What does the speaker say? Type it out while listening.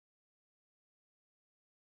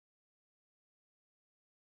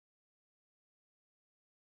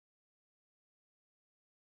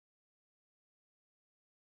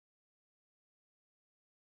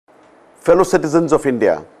Fellow citizens of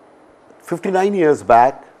India, 59 years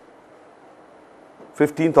back,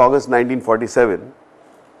 15th August 1947,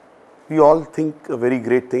 we all think a very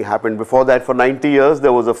great thing happened. Before that, for 90 years,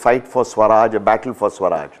 there was a fight for Swaraj, a battle for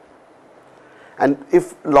Swaraj. And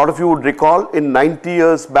if a lot of you would recall, in 90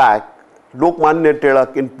 years back, Lokmanya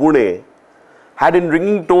Tilak in Pune had in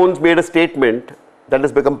ringing tones made a statement that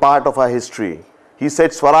has become part of our history. He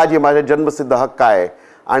said, Swaraj he माझ्या जन्मसिद्ध हक्क आहे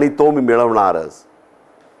आणि तो मी मिळवणारच.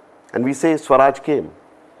 And we say Swaraj came.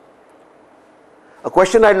 A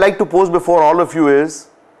question I'd like to pose before all of you is,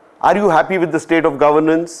 are you happy with the state of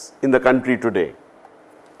governance in the country today?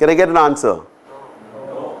 Can I get an answer?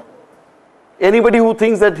 No. Anybody who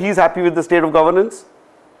thinks that he's happy with the state of governance?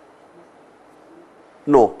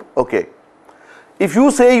 No. Okay. If you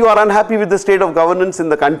say you are unhappy with the state of governance in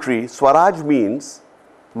the country, Swaraj means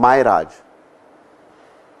my Raj.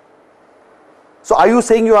 So are you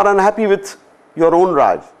saying you are unhappy with your own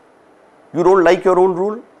Raj? You don't like your own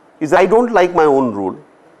rule? Is I don't like my own rule.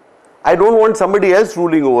 I don't want somebody else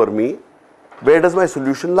ruling over me. Where does my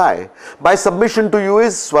solution lie? My submission to you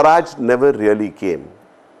is Swaraj never really came.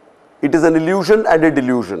 It is an illusion and a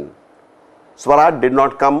delusion. Swaraj did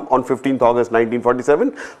not come on 15th August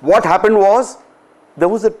 1947. What happened was, there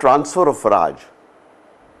was a transfer of Raj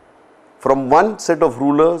from one set of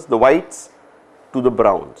rulers, the whites, to the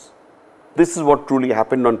browns. This is what truly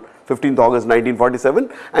happened on 15th August 1947,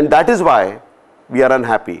 and that is why we are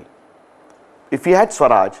unhappy. If we had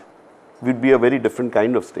Swaraj, we'd be a very different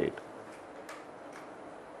kind of state.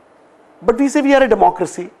 But we say we are a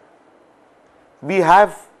democracy. We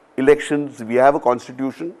have elections, we have a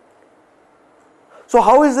constitution. So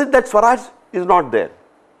how is it that Swaraj is not there?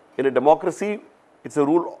 In a democracy, it's a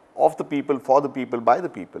rule of the people, for the people, by the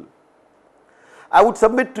people. I would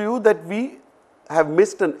submit to you that we have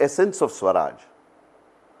missed an essence of Swaraj,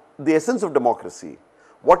 the essence of democracy.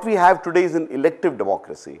 What we have today is an elective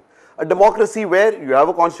democracy. A democracy where you have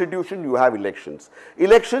a constitution, you have elections.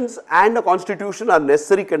 Elections and a constitution are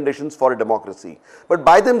necessary conditions for a democracy. But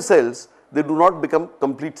by themselves, they do not become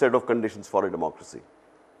complete set of conditions for a democracy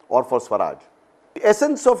or for Swaraj. The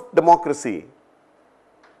essence of democracy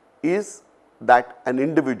is that an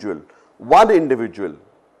individual, one individual,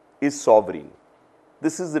 is sovereign.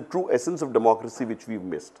 This is the true essence of democracy which we've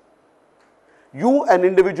missed. You, an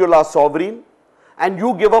individual, are sovereign, and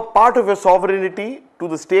you give up part of your sovereignty to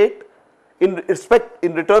the state in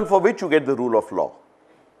return for which you get the rule of law.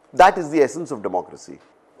 That is the essence of democracy.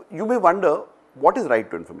 You may wonder, what is right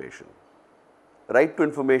to information? Right to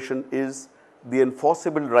information is the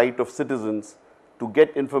enforceable right of citizens to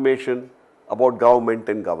get information about government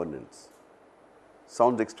and governance.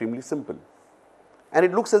 Sounds extremely simple. And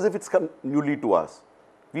it looks as if it's come newly to us.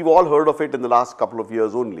 We've all heard of it in the last couple of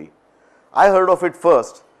years only. I heard of it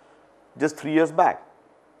first just 3 years back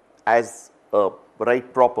as a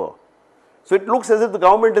right proper. So it looks as if the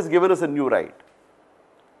government has given us a new right.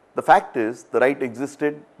 The fact is, the right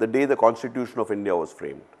existed the day the Constitution of India was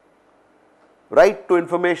framed. Right to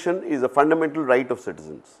information is a fundamental right of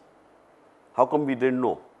citizens. How come we didn't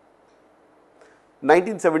know?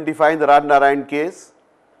 1975, in the Raj Narayan case,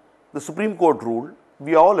 the Supreme Court ruled,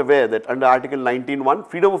 we are all aware that under Article 19(1),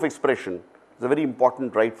 freedom of expression is a very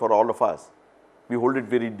important right for all of us. We hold it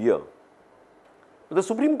very dear. But the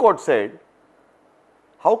Supreme Court said,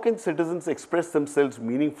 how can citizens express themselves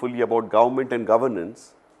meaningfully about government and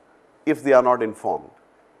governance if they are not informed?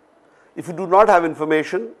 If you do not have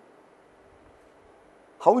information,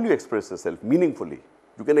 how will you express yourself meaningfully?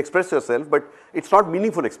 You can express yourself, but it's not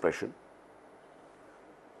meaningful expression.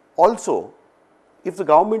 Also, if the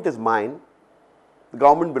government is mine, the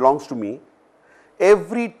government belongs to me,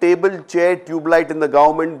 every table, chair, tube light in the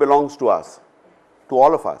government belongs to us, to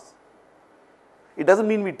all of us. It doesn't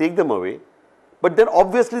mean we take them away, but then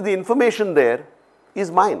obviously the information there is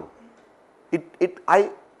mine.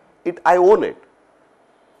 I own it.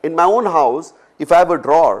 In my own house, if I have a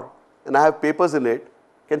drawer and I have papers in it,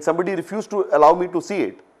 can somebody refuse to allow me to see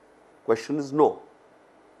it? Question is no.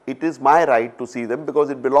 It is my right to see them because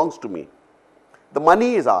it belongs to me. The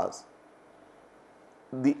money is ours.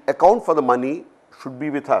 The account for the money should be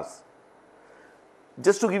with us.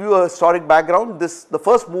 Just to give you a historic background, the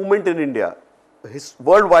first movement in India,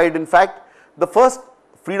 worldwide in fact, the first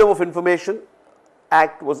Freedom of Information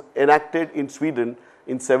Act was enacted in Sweden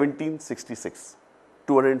in 1766,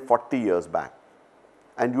 240 years back.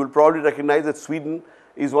 And you will probably recognize that Sweden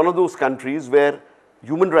is one of those countries where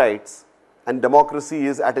human rights and democracy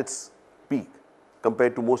is at its peak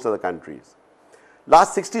compared to most other countries.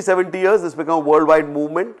 Last 60, 70 years, it's become a worldwide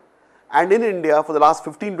movement, and in India, for the last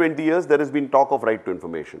 15, 20 years, there has been talk of right to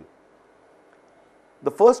information.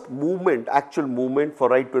 The first movement, actual movement for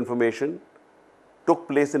right to information took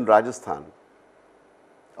place in Rajasthan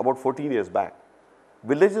about 14 years back.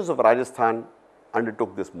 Villages of Rajasthan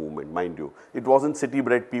undertook this movement, mind you. It wasn't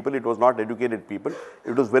city-bred people, it was not educated people,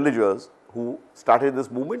 it was villagers who started this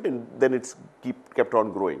movement, and then it's kept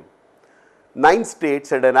on growing. 9 states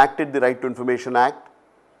had enacted the Right to Information Act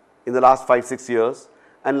in the last 5-6 years,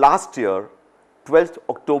 and last year, 12th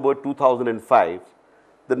October 2005,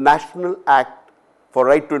 the National Act for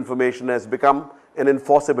Right to Information has become an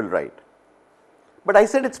enforceable right. But I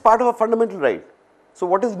said it's part of a fundamental right. So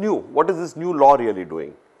what is new? What is this new law really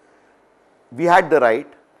doing? We had the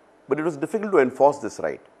right, but it was difficult to enforce this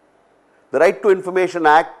right. The Right to Information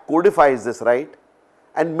Act codifies this right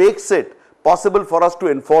and makes it possible for us to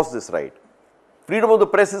enforce this right. Freedom of the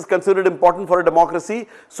press is considered important for a democracy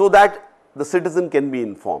so that the citizen can be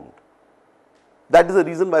informed. That is the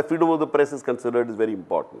reason why freedom of the press is considered as very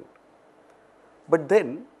important. But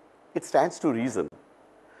then it stands to reason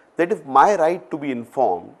that if my right to be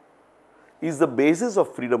informed is the basis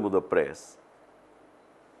of freedom of the press,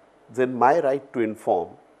 then my right to inform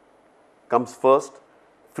comes first,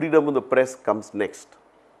 freedom of the press comes next.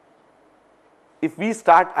 If we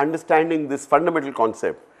start understanding this fundamental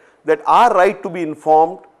concept that our right to be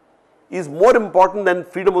informed is more important than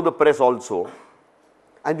freedom of the press also,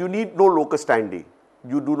 and you need no locus standi,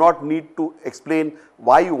 you do not need to explain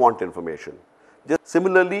why you want information. Just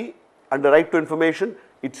similarly, under right to information,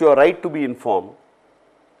 it's your right to be informed,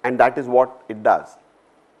 and that is what it does.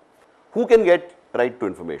 Who can get right to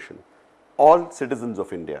information? All citizens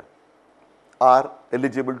of India are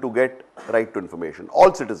eligible to get right to information.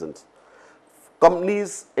 All citizens.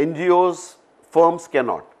 Companies, NGOs, firms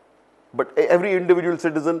cannot. But every individual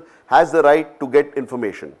citizen has the right to get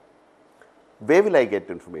information. Where will I get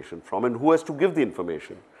information from, and who has to give the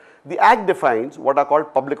information? The Act defines what are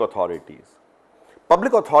called public authorities.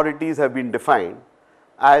 Public authorities have been defined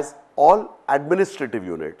as all administrative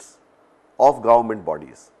units of government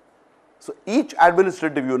bodies. So each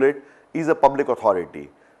administrative unit is a public authority.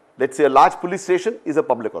 Let's say a large police station is a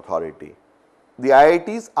public authority. The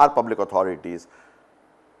IITs are public authorities.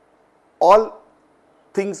 All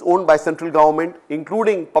things owned by central government,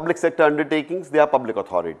 including public sector undertakings, they are public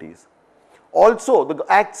authorities. Also, the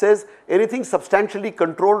Act says anything substantially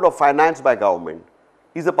controlled or financed by government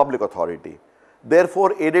is a public authority.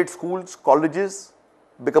 Therefore, aided schools, colleges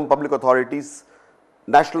become public authorities.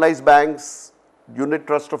 Nationalized banks, Unit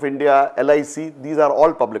Trust of India, LIC, these are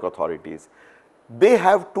all public authorities. They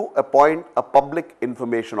have to appoint a public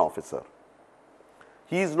information officer.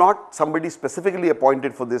 He is not somebody specifically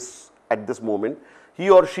appointed for this at this moment. He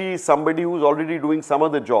or she is somebody who is already doing some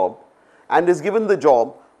other job and is given the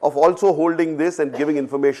job of also holding this and giving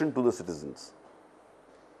information to the citizens.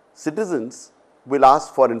 Citizens will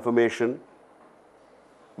ask for information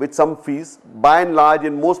with some fees. By and large,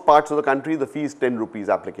 in most parts of the country, the fee is 10 rupees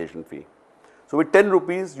application fee. So with 10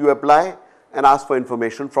 rupees, you apply and ask for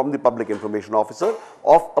information from the public information officer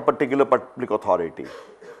of a particular public authority.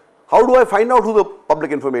 How do I find out who the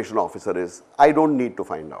public information officer is? I don't need to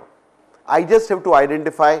find out. I just have to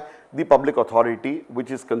identify the public authority which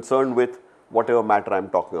is concerned with whatever matter I am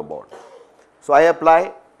talking about. So I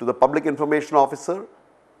apply to the public information officer,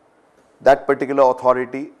 that particular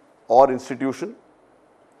authority or institution,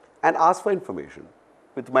 and ask for information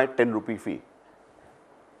with my 10 rupee fee.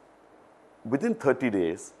 Within 30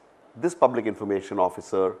 days, this public information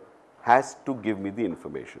officer has to give me the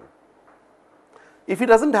information. If he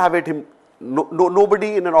doesn't have it,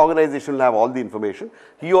 nobody in an organization will have all the information.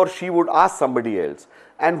 He or she would ask somebody else,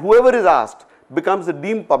 and whoever is asked becomes a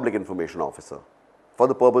deemed public information officer for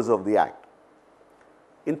the purpose of the Act.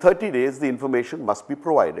 In 30 days, the information must be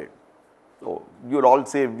provided. So you'll all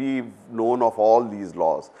say, we've known of all these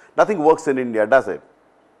laws. Nothing works in India, does it?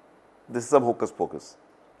 This is some hocus pocus.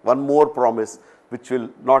 One more promise which will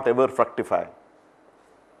not ever fructify.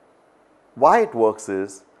 Why it works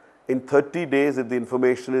is, in 30 days, if the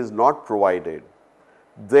information is not provided,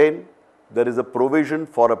 then there is a provision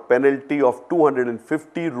for a penalty of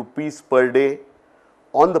 250 rupees per day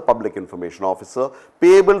on the public information officer,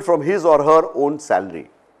 payable from his or her own salary.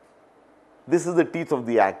 This is the teeth of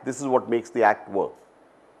the Act. This is what makes the Act work.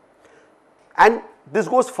 And this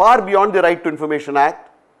goes far beyond the Right to Information Act.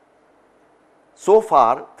 So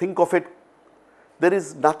far, think of it, there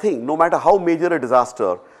is nothing, no matter how major a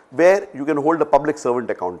disaster, where you can hold a public servant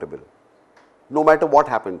accountable, no matter what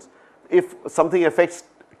happens. If something affects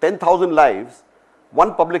 10,000 lives,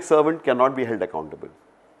 one public servant cannot be held accountable.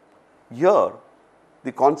 Here,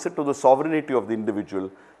 the concept of the sovereignty of the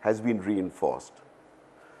individual has been reinforced.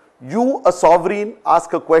 You, a sovereign,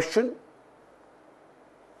 ask a question,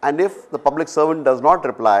 and if the public servant does not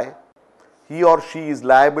reply, he or she is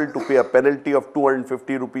liable to pay a penalty of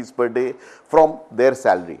 250 rupees per day from their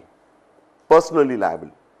salary, personally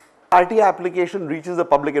liable. RTA application reaches the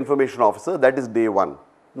public information officer, that is day 1,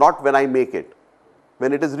 not when I make it.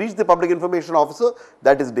 When it has reached the public information officer,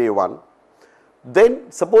 that is day 1.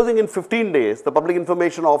 Then supposing in 15 days the public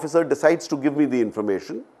information officer decides to give me the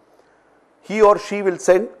information, he or she will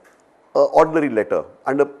send an ordinary letter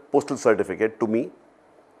and a postal certificate to me.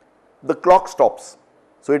 The clock stops.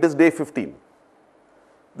 So it is day 15.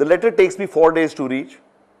 The letter takes me 4 days to reach.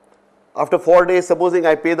 After 4 days, supposing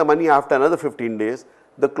I pay the money after another 15 days,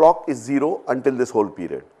 the clock is 0 until this whole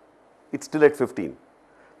period. It's still at 15.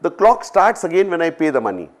 The clock starts again when I pay the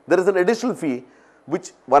money. There is an additional fee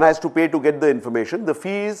which one has to pay to get the information. The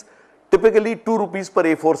fee is typically 2 rupees per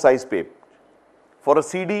A4 size page. For a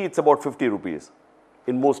CD, it's about 50 rupees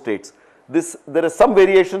in most states. There are some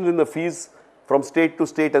variations in the fees from state to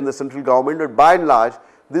state and the central government, but by and large,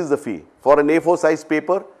 this is the fee. For an A4 size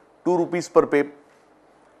paper, 2 rupees per paper,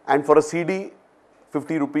 and for a CD,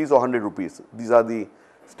 50 rupees or 100 rupees. These are the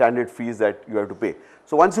standard fees that you have to pay.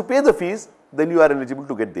 So once you pay the fees, then you are eligible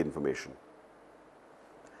to get the information.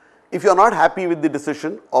 If you are not happy with the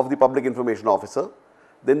decision of the public information officer,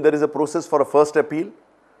 then there is a process for a first appeal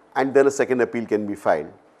and then a second appeal can be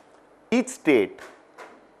filed. Each state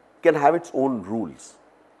can have its own rules.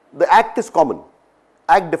 The Act is common.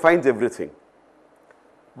 Act defines everything.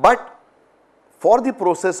 But for the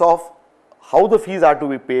process of how the fees are to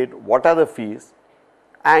be paid, what are the fees,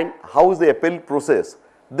 and how is the appeal process,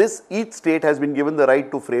 this each state has been given the right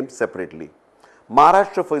to frame separately.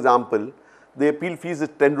 Maharashtra, for example, the appeal fees is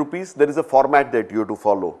 10 rupees. There is a format that you have to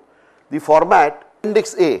follow. The format,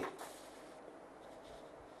 Appendix A,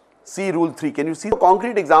 see Rule 3. Can you see a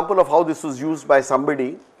concrete example of how this was used by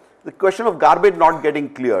somebody? The question of garbage not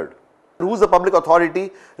getting cleared. Who is the public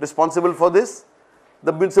authority responsible for this?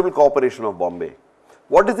 The Municipal Corporation of Bombay.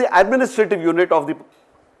 What is the administrative unit of the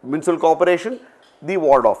Municipal Corporation? The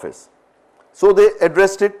ward office. So they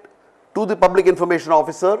addressed it to the public information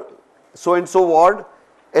officer, so and so ward,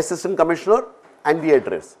 assistant commissioner, and the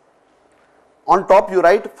address. On top you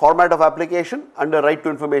write format of application under Right to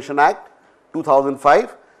Information Act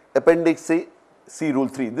 2005, Appendix C, see Rule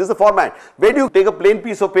 3. This is the format. Where do you take a plain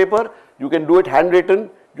piece of paper? You can do it handwritten,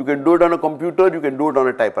 you can do it on a computer, you can do it on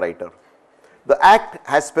a typewriter. The Act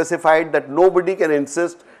has specified that nobody can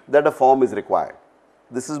insist that a form is required.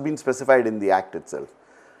 This has been specified in the Act itself.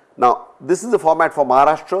 Now, this is the format for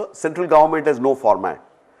Maharashtra. Central government has no format.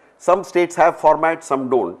 Some states have format, some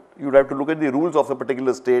don't. You would have to look at the rules of a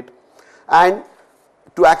particular state. And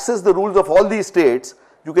to access the rules of all these states,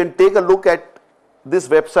 you can take a look at this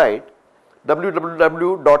website,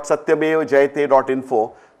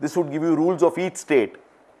 www.satyamevajayate.info. This would give you rules of each state,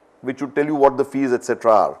 which would tell you what the fees,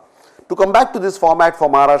 etc. are. To come back to this format for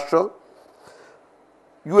Maharashtra,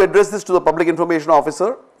 you address this to the public information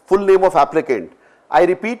officer, full name of applicant. I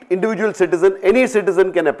repeat, individual citizen, any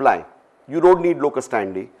citizen can apply. You don't need locus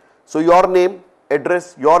standi. So your name,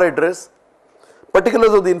 address, your address,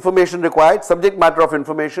 particulars of the information required, subject matter of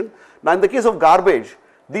information. Now in the case of garbage,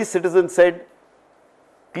 these citizens said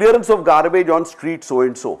clearance of garbage on street so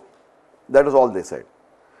and so. That is all they said.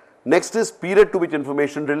 Next is period to which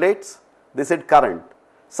information relates. They said current.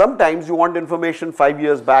 Sometimes you want information 5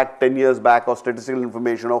 years back, 10 years back, or statistical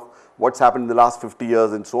information of what's happened in the last 50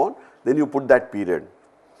 years and so on. Then you put that period.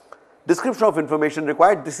 Description of information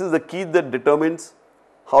required. This is the key that determines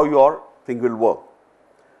how your thing will work.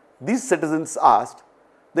 These citizens asked,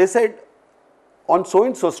 they said, on so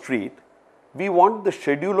and so street, we want the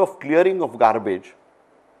schedule of clearing of garbage,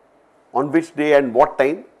 on which day and what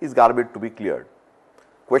time is garbage to be cleared.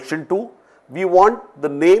 Question 2, we want the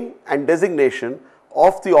name and designation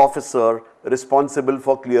of the officer responsible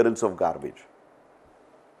for clearance of garbage.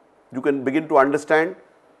 You can begin to understand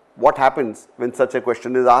what happens when such a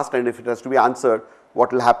question is asked, and if it has to be answered,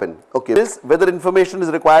 what will happen. Okay, this whether information is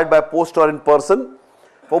required by post or in person.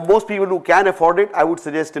 For most people who can afford it, I would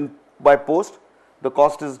suggest by post. The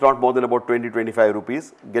cost is not more than about 20-25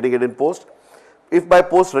 rupees getting it in post. If by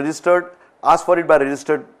post registered, ask for it by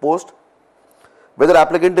registered post. Whether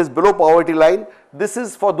applicant is below poverty line, this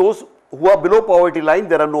is for those who are below poverty line,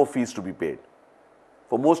 there are no fees to be paid.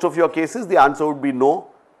 For most of your cases, the answer would be no.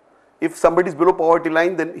 If somebody is below poverty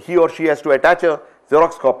line, then he or she has to attach a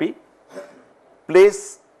Xerox copy,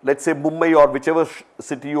 place, let's say Mumbai or whichever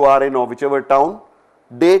city you are in or whichever town,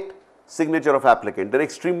 date, signature of applicant. An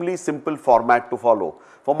extremely simple format to follow.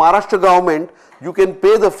 For Maharashtra government, you can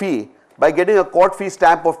pay the fee by getting a court fee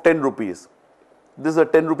stamp of 10 rupees. This is a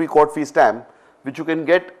 10 rupee court fee stamp, which you can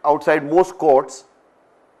get outside most courts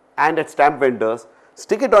and at stamp vendors.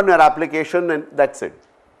 Stick it on your application and that's it.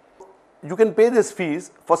 You can pay this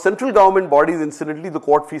fees. For central government bodies, incidentally, the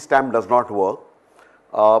court fee stamp does not work.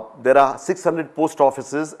 There are 600 post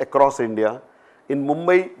offices across India. In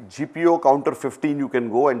Mumbai, GPO counter 15 you can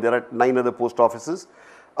go, and there are 9 other post offices.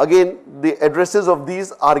 Again, the addresses of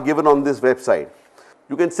these are given on this website.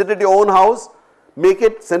 You can sit at your own house, make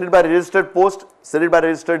it, send it by registered post, send it by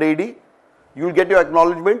registered AD. You will get your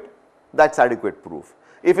acknowledgement. That's adequate proof.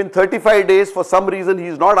 If in 35 days for some reason he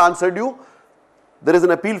has not answered you, there is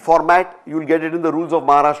an appeal format. You will get it in the rules of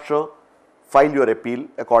Maharashtra. File your appeal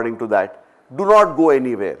according to that. Do not go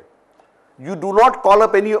anywhere. You do not call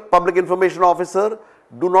up any public information officer.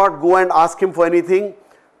 Do not go and ask him for anything.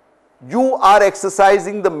 You are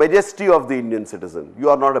exercising the majesty of the Indian citizen. You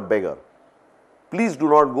are not a beggar. Please do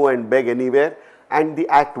not go and beg anywhere, and the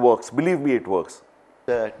act works. Believe me, it works.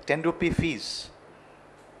 The 10 rupee fees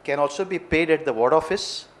can also be paid at the ward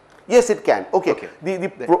office? Yes, it can. Okay.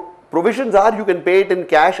 The provisions are you can pay it in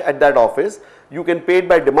cash at that office. You can pay it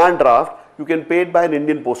by demand draft. You can pay it by an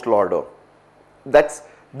Indian postal order.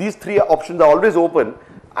 These 3 options are always open.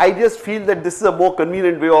 I just feel that this is a more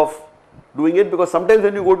convenient way of doing it, because sometimes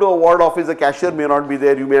when you go to a ward office, a cashier may not be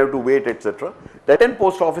there, you may have to wait, etc. There are 10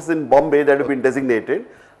 post offices in Bombay that have been designated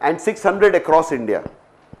and 600 across India.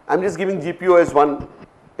 I am just giving GPO as one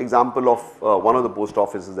example of one of the post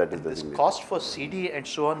offices that is designated. This cost for CD and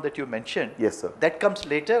so on that you mentioned, yes sir, that comes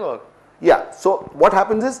later or? Yeah, so what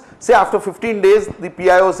happens is, say after 15 days the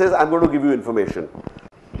PIO says I am going to give you information.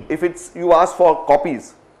 If it's you ask for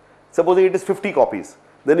copies, supposing it is 50 copies,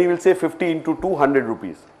 then he will say 50 into 200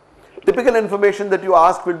 rupees. Typical information that you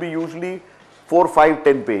ask will be usually 4, 5,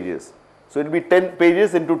 10 pages. So it will be 10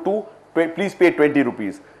 pages into 2, please pay 20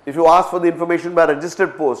 rupees. If you ask for the information by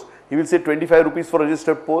registered post, he will say 25 rupees for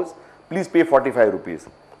registered post, please pay 45 rupees.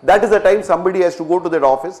 That is the time somebody has to go to that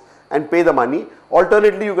office and pay the money.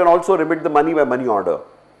 Alternately, you can also remit the money by money order.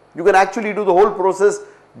 You can actually do the whole process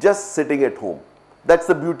just sitting at home. That's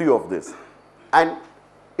the beauty of this, and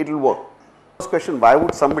it will work. First question, why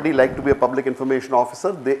would somebody like to be a public information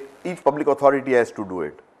officer? Each public authority has to do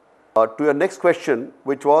it. To your next question,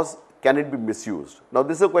 which was, can it be misused? Now,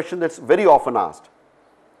 this is a question that's very often asked.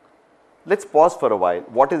 Let's pause for a while.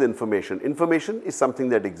 What is information? Information is something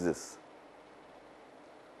that exists,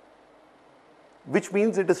 which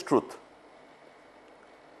means it is truth.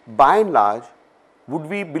 By and large, would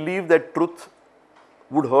we believe that truth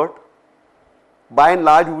would hurt? By and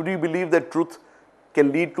large, would we believe that truth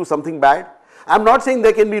can lead to something bad? I am not saying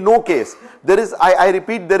there can be no case. There is, I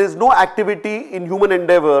repeat, there is no activity in human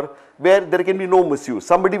endeavor where there can be no misuse.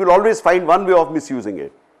 Somebody will always find one way of misusing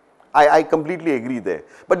it. I completely agree there.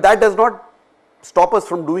 But that does not stop us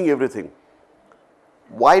from doing everything.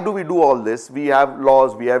 Why do we do all this? We have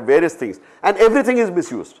laws, we have various things, and everything is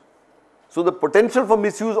misused. So the potential for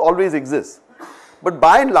misuse always exists. But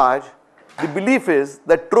by and large, the belief is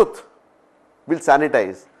that truth will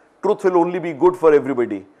sanitize. Truth will only be good for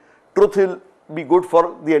everybody. Truth will be good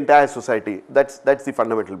for the entire society. That's the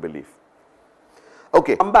fundamental belief.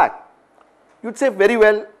 Okay, come back. You'd say, very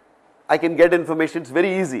well, I can get information, it's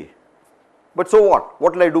very easy. But so what?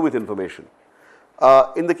 What will I do with information?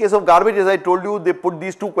 In the case of garbage, as I told you, they put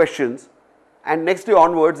these 2 questions, and next day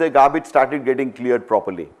onwards, their garbage started getting cleared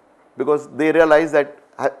properly, because they realized that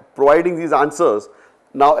providing these answers,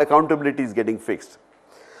 now accountability is getting fixed.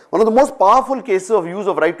 One of the most powerful cases of use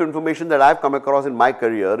of right to information that I have come across in my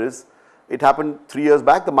career is, it happened 3 years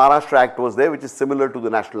back, the Maharashtra Act was there, which is similar to the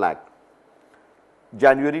National Act.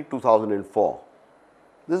 January 2004.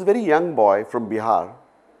 This very young boy from Bihar,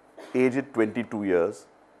 aged 22 years,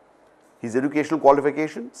 his educational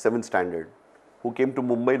qualification, 7th standard, who came to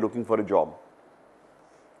Mumbai looking for a job.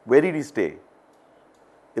 Where did he stay?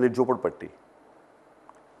 In a Jhopadpatti.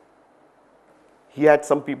 He had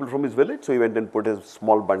some people from his village, so he went and put his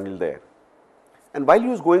small bundle there. And while he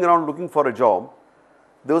was going around looking for a job,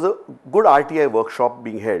 there was a good RTI workshop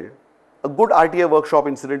being held. A good RTI workshop,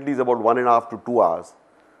 incidentally, is about 1.5 to 2 hours.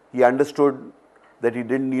 He understood that he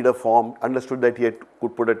didn't need a form, understood that he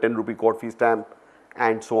could put a 10 rupee court fee stamp,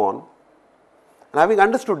 and so on. And having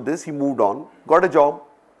understood this, he moved on, got a job,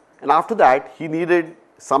 and after that, he needed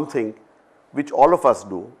something which all of us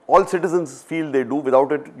do. All citizens feel they do.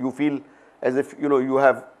 Without it, you feel as if you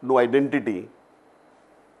have no identity,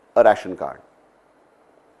 a ration card.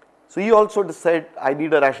 So he also said, I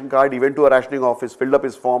need a ration card. He went to a rationing office, filled up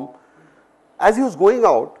his form. As he was going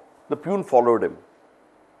out, the peon followed him,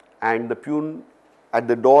 and the peon at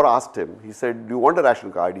the door asked him, he said, do you want a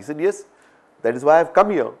ration card? He said, yes, that is why I have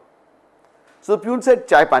come here. So the peon said,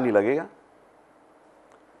 chai pani lagega.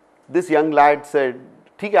 This young lad said,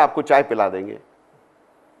 ठीक है आपको चाय पिला देंगे.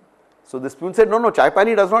 So this peon said, no, no, chai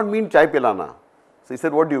pani does not mean chai pilana. So he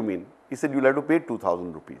said, what do you mean? He said, you'll have to pay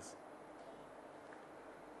 2,000 rupees.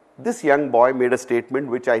 This young boy made a statement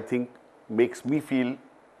which I think makes me feel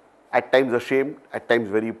at times ashamed, at times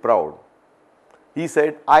very proud. He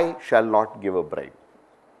said, I shall not give a bribe.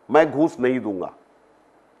 मैं घूस नहीं दूंगा.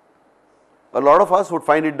 A lot of us would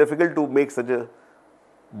find it difficult to make such a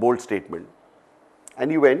bold statement.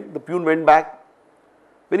 And he went, the peon went back.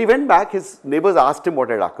 When he went back, his neighbors asked him what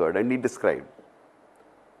had occurred and he described.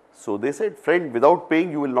 So they said, friend, without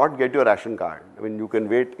paying, you will not get your ration card. I mean, you can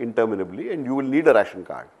wait interminably and you will need a ration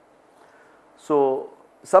card. So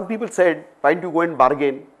some people said, why don't you go and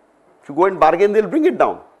bargain? If you go and bargain, they'll bring it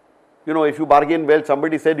down. You know, if you bargain well,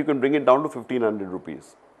 somebody said you can bring it down to 1,500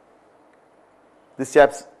 rupees. This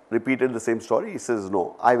chap repeated the same story. He says,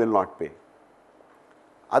 no, I will not pay.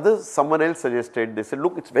 Others, someone else suggested, they said,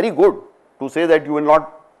 look, it's very good to say that you will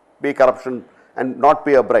not pay corruption and not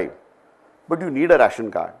pay a bribe, but you need a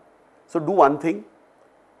ration card. So do one thing,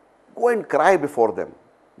 go and cry before them.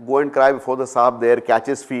 Go and cry before the Saab there, catch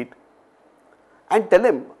his feet and tell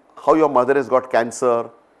him how your mother has got cancer,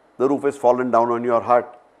 the roof has fallen down on your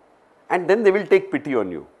hut, and then they will take pity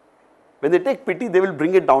on you. When they take pity, they will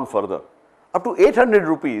bring it down further. Up to 800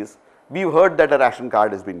 rupees, we've heard that a ration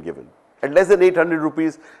card has been given. At less than 800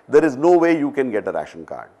 rupees, there is no way you can get a ration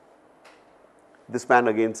card. This man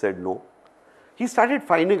again said no. He started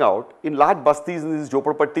finding out in large bastis, in these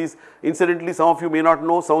jhoppadpattis, incidentally, some of you may not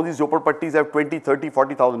know, some of these jhoppadpattis have 20, 30,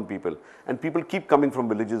 40,000 people, and people keep coming from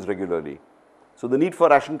villages regularly. So the need for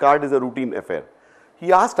ration card is a routine affair.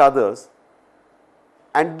 He asked others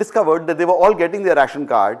and discovered that they were all getting their ration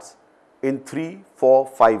cards in 3, 4,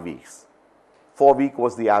 5 weeks. 4 weeks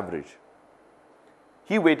was the average.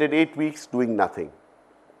 He waited 8 weeks doing nothing.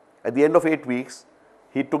 At the end of 8 weeks,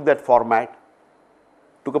 he took that format,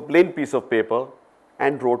 took a plain piece of paper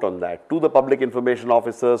and wrote on that to the public information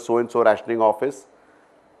officer, so-and-so rationing office,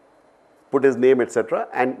 put his name, etc.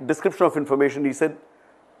 and description of information. He said,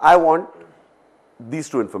 I want these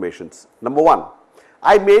two informations. Number one,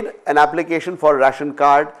 I made an application for a ration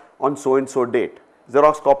card on so-and-so date,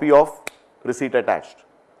 Xerox copy of receipt attached.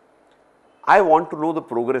 I want to know the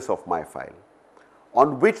progress of my file.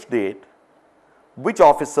 On which date, which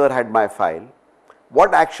officer had my file,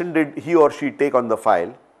 what action did he or she take on the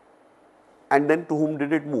file, and then to whom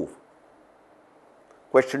did it move?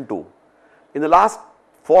 Question 2. In the last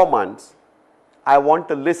 4 months, I want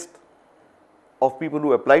a list of people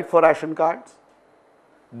who applied for ration cards,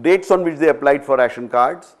 dates on which they applied for ration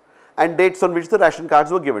cards, and dates on which the ration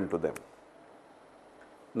cards were given to them.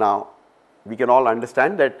 Now, we can all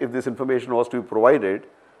understand that if this information was to be provided,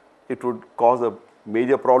 it would cause a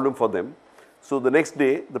major problem for them. So the next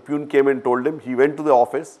day, the peon came and told him, he went to the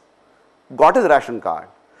office, got his ration card.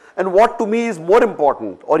 And what to me is more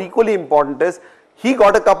important or equally important is, he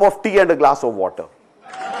got a cup of tea and a glass of water.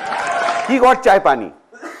 He got chai pani.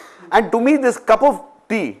 And to me, this cup of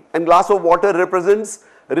tea and glass of water represents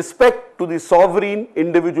respect to the sovereign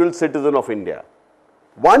individual citizen of India.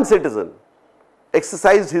 One citizen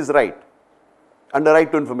exercised his right under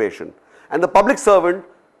right to information. And the public servant,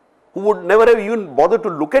 who would never have even bothered to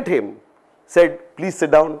look at him, said, please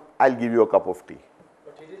sit down, I'll give you a cup of tea.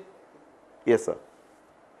 But he didn't. Yes, sir.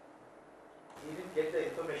 He didn't get the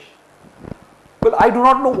information. Well, I do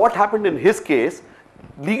not know what happened in his case.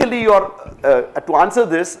 Legally, to answer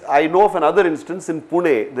this, I know of another instance in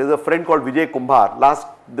Pune. There's a friend called Vijay Kumbhar.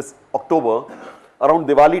 This October, around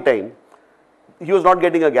Diwali time, he was not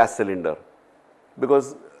getting a gas cylinder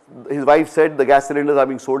because his wife said the gas cylinders are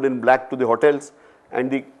being sold in black to the hotels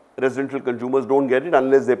and the residential consumers don't get it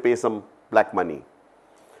unless they pay some black money.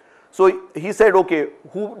 So he said, okay,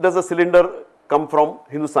 who does the cylinder come from?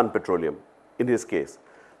 Hindustan Petroleum in his case.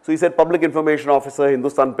 So he said, public information officer,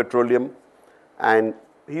 Hindustan Petroleum. And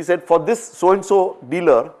he said, for this so-and-so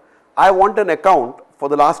dealer, I want an account for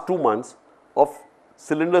the last 2 months of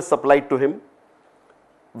cylinders supplied to him,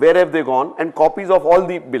 where have they gone, and copies of all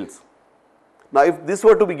the bills. Now, if this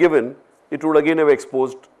were to be given, it would again have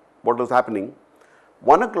exposed what was happening.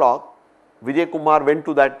 1 o'clock, Vijay Kumar went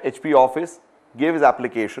to that HP office, gave his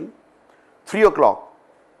application. 3 o'clock,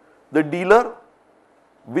 the dealer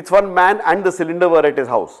with one man and the cylinder were at his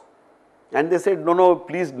house. And they said, no, no,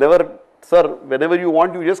 please never, sir, whenever you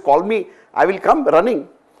want, you just call me, I will come running.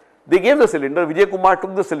 They gave the cylinder, Vijay Kumar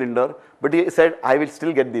took the cylinder, but he said, I will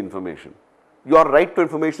still get the information. Your right to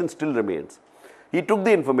information still remains. He took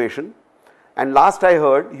the information, and last I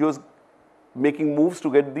heard, he was making moves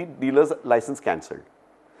to get the dealer's license cancelled.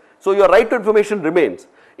 So your right to information remains.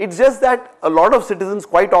 It's just that a lot of citizens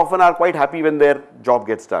quite often are quite happy when their job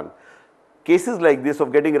gets done. Cases like this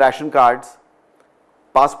of getting ration cards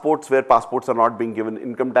passports where passports are not being given,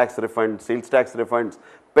 income tax refunds, sales tax refunds,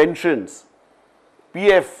 pensions,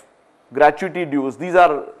 PF, gratuity dues. These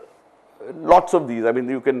are lots of these. I mean,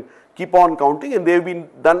 you can keep on counting, and they have been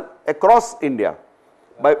done across India.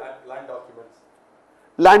 By land documents.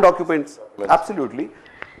 Land occupants, absolutely.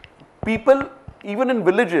 People, even in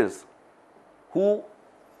villages, who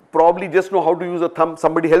probably just know how to use a thumb,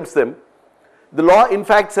 somebody helps them. The law in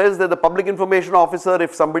fact says that the public information officer,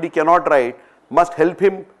 if somebody cannot write, must help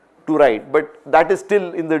him to write, but that is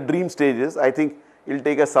still in the dream stages. I think it will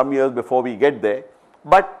take us some years before we get there,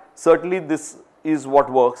 but certainly this is what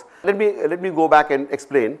works. Let me go back and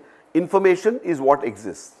explain. Information is what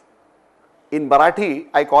exists. In Marathi,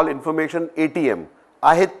 I call information ATM,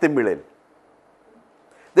 Ahet te milel.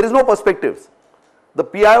 There is no perspectives. The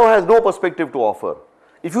PIO has no perspective to offer.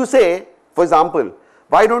 If you say, for example,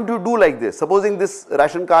 why don't you do like this? Supposing this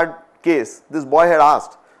ration card case, this boy had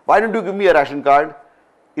asked, why don't you give me a ration card?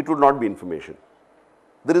 It would not be information.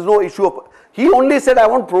 There is no issue of, he only said, I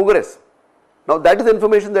want progress. Now that is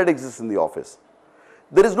information that exists in the office.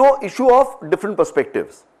 There is no issue of different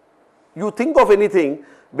perspectives. You think of anything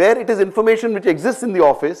where it is information which exists in the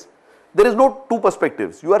office, there is no two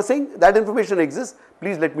perspectives. You are saying that information exists,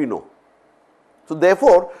 please let me know. So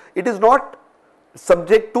therefore, it is not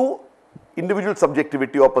subject to individual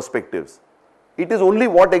subjectivity or perspectives. It is only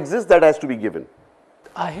what exists that has to be given.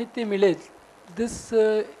 Ahete Millet, this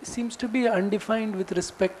seems to be undefined with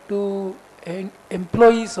respect to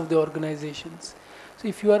employees of the organizations. So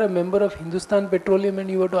if you are a member of Hindustan Petroleum and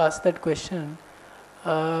you were to ask that question,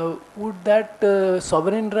 would that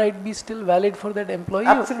sovereign right be still valid for that employee?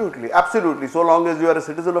 Absolutely, absolutely. So long as you are a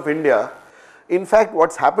citizen of India. In fact,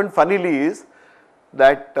 what's happened funnily is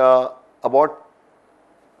that about,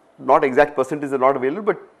 not exact percentages are not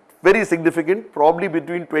available, but very significant, probably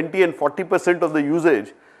between 20 and 40% of the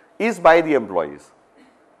usage is by the employees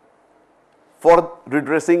for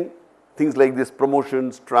redressing things like this: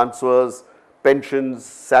 promotions, transfers, pensions,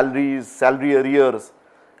 salaries, salary arrears.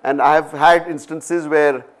 And I have had instances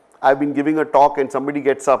where I have been giving a talk and somebody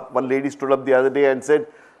gets up, one lady stood up the other day and said,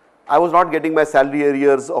 I was not getting my salary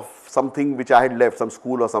arrears of something which I had left, some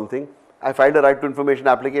school or something. I filed a right to information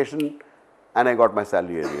application and I got my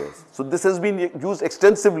salary arrears. So this has been used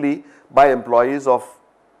extensively by employees of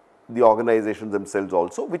the organizations themselves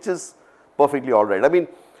also, which is perfectly all right. I mean,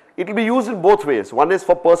 it will be used in both ways. One is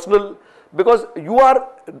for personal, because you are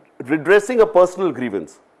redressing a personal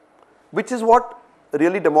grievance, which is what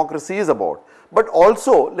really democracy is about. But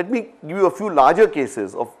also, let me give you a few larger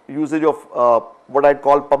cases of usage of what I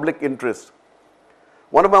call public interest.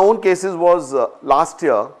 One of my own cases was last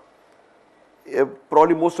year.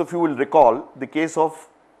 Probably most of you will recall the case of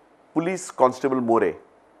Police Constable More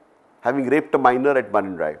having raped a minor at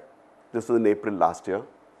Marine Drive. This was in April last year.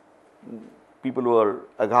 People were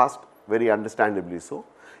aghast, very understandably so.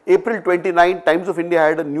 April 29, Times of India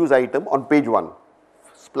had a news item on page 1,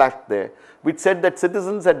 splashed there, which said that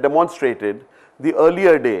citizens had demonstrated the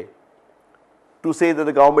earlier day to say that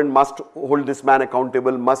the government must hold this man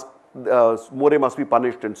accountable, More must be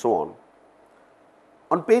punished and so on.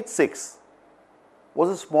 On page 6 was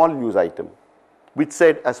a small news item which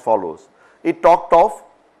said as follows. It talked of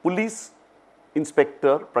Police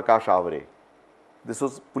Inspector Prakash Avre. This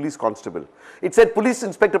was police constable. It said Police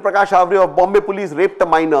Inspector Prakash Avre of Bombay Police raped a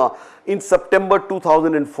minor in September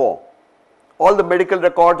 2004. All the medical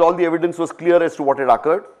records, all the evidence was clear as to what had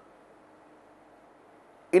occurred.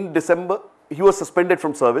 In December, he was suspended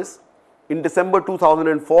from service. In December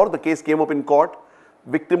 2004, the case came up in court.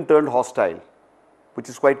 Victim turned hostile, which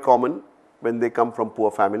is quite common when they come from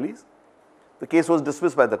poor families. The case was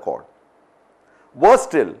dismissed by the court. Worse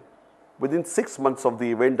still, within 6 months of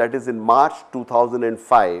the event, that is in March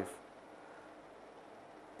 2005,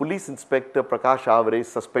 Police Inspector Prakash Avre's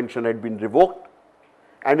suspension had been revoked,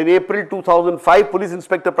 and in April 2005, Police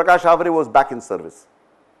Inspector Prakash Avre was back in service.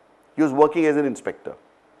 He was working as an inspector,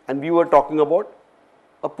 and we were talking about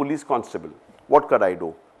a police constable. What could I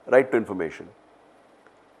do? Right to information.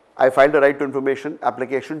 I filed a right to information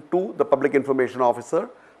application to the Public Information Officer,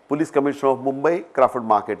 Police Commissioner of Mumbai, Crawford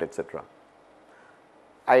Market, etc.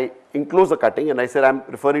 I enclosed the cutting and I said, I am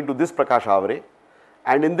referring to this Prakash Avre.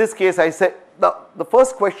 And in this case, I said, the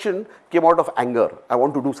first question came out of anger. I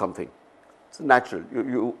want to do something. It's natural.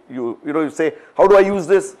 You say, how do I use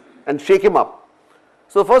this? And shake him up.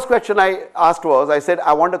 So the first question I asked was, I said,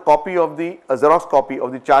 I want a Xerox copy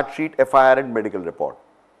of the charge sheet, FIR and medical report.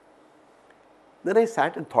 Then I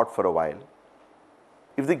sat and thought for a while,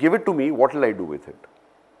 if they give it to me, what will I do with it?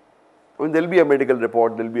 I mean, there will be a medical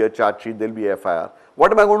report, there will be a charge sheet, there will be a FIR.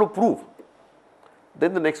 What am I going to prove?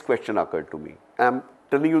 Then the next question occurred to me. I am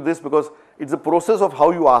telling you this because it's the process of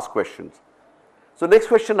how you ask questions. So next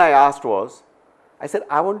question I asked was, I said,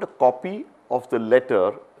 I want a copy of the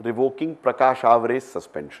letter revoking Prakash Avre's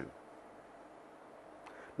suspension.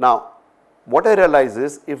 Now, what I realized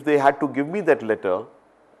is if they had to give me that letter,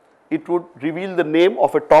 it would reveal the name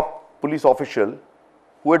of a top police official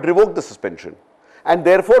who had revoked the suspension, and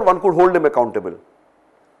therefore one could hold him accountable.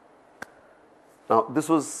 Now, this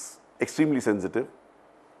was extremely sensitive,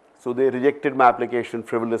 so they rejected my application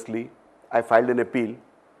frivolously. I filed an appeal,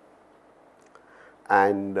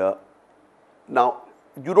 and now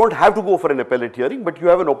you don't have to go for an appellate hearing, but you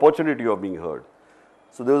have an opportunity of being heard.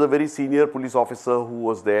 So there was a very senior police officer who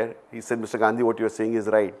was there. He said, Mr. Gandhi, what you are saying is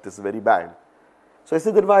right, this is very bad. So I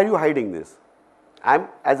said, then why are you hiding this? I am,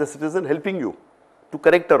 as a citizen, helping you to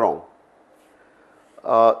correct a wrong.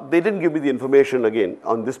 They didn't give me the information again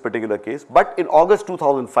on this particular case, but in August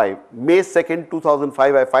 2005, May 2nd,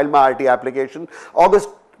 2005, I filed my RT application. August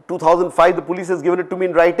 2005, the police has given it to me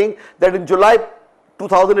in writing that in July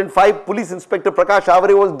 2005, Police Inspector Prakash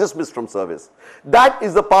Avre was dismissed from service. That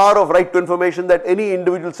is the power of right to information that any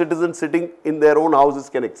individual citizen sitting in their own houses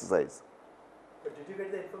can exercise. But did you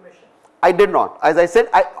get the information? I did not. As I said,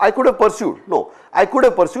 I could have pursued. No, I could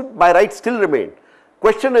have pursued. My rights still remain.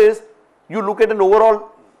 Question is, you look at an overall,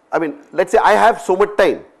 I mean, let's say I have so much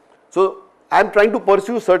time. So I am trying to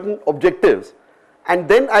pursue certain objectives, and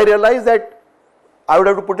then I realize that I would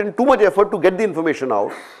have to put in too much effort to get the information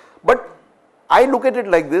out. But I look at it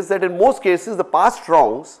like this, that in most cases the past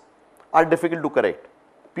wrongs are difficult to correct.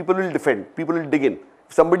 People will defend, people will dig in.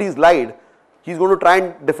 If somebody is lied, he is going to try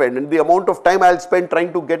and defend, and the amount of time I will spend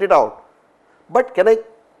trying to get it out. But can I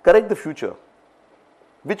correct the future?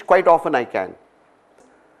 Which quite often I can.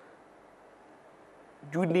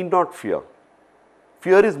 You need not fear.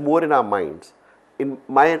 Fear is more in our minds. In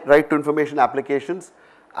my right to information applications,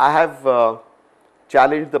 I have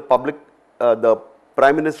challenged the public, the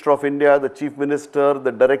Prime Minister of India, the Chief Minister,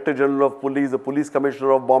 the Director General of Police, the Police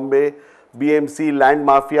Commissioner of Bombay, BMC, Land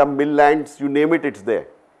Mafia, Mill Lands, you name it, it's there.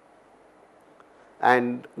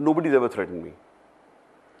 And nobody's ever threatened me.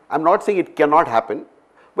 I'm not saying it cannot happen.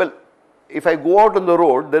 Well, if I go out on the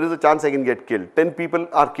road, there is a chance I can get killed. 10 people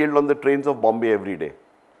are killed on the trains of Bombay every day.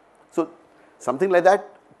 So something like that,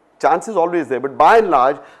 chance is always there. But by and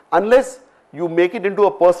large, unless you make it into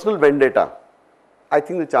a personal vendetta, I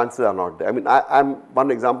think the chances are not there. I mean, I'm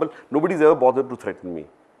one example. Nobody's ever bothered to threaten me,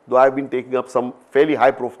 though I've been taking up some fairly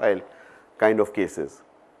high profile kind of cases.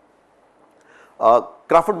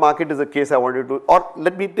 Crawford Market is a case I wanted to, or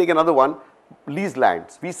let me take another one, leased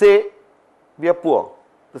lands. We say we are poor.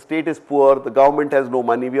 The state is poor, the government has no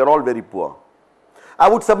money, we are all very poor. I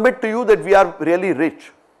would submit to you that we are really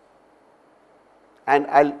rich, and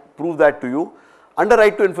I'll prove that to you. Under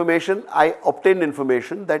right to information, I obtained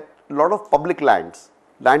information that a lot of public lands,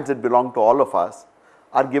 lands that belong to all of us,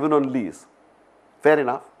 are given on lease. Fair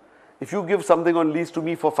enough. If you give something on lease to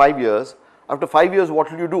me for 5 years, after 5 years what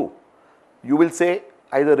will you do? You will say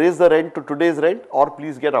either raise the rent to today's rent or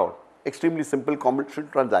please get out. Extremely simple commercial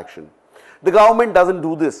transaction. The government doesn't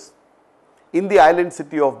do this. In the island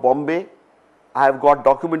city of Bombay, I have got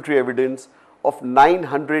documentary evidence of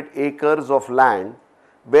 900 acres of land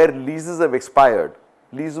where leases have expired.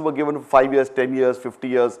 Leases were given for 5 years, 10 years, 50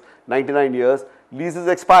 years, 99 years. Leases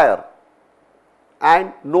expire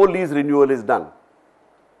and no lease renewal is done.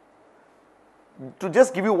 To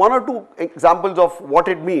just give you one or two examples of what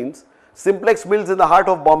it means, Simplex Mills in the heart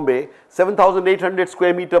of Bombay, 7,800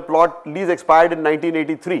 square meter plot, lease expired in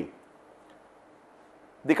 1983.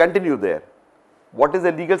 They continue there. What is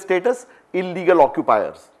the legal status? Illegal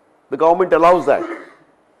occupiers. The government allows that.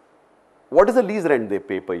 What is the lease rent they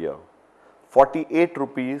pay per year? 48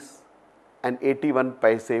 rupees and 81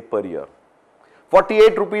 paise per year.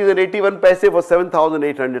 48 rupees and 81 paise for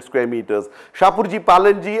 7,800 square meters. Shapurji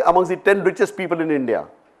Palanji, amongst the 10 richest people in India.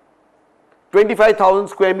 25,000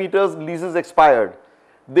 square meters, leases expired.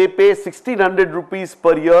 They pay 1,600 rupees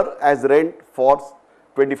per year as rent for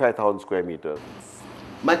 25,000 square meters.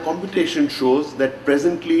 My computation shows that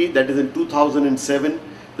presently, that is in 2007,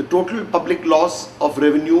 the total public loss of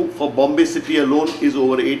revenue for Bombay city alone is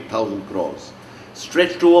over 8,000 crores.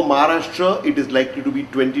 Stretched over Maharashtra, it is likely to be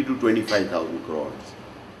 20 to 25,000 crores.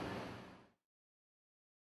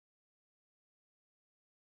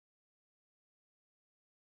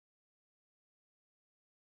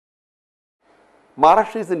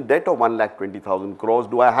 Maharashtra is in debt of 1,20,000 crores.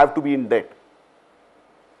 Do I have to be in debt?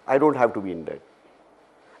 I don't have to be in debt.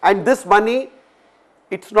 And this money,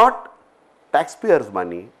 it's not taxpayers'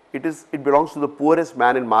 money. It belongs to the poorest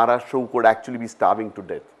man in Maharashtra who could actually be starving to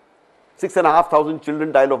death. 6,500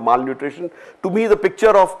 children died of malnutrition. To me, the picture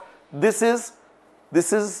of this is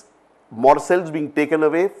This is morsels being taken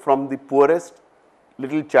away from the poorest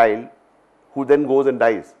little child who then goes and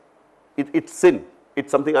dies. It's sin.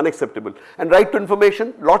 It's something unacceptable. And right to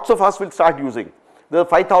information, lots of us will start using. The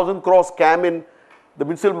 5,000 crore scam in the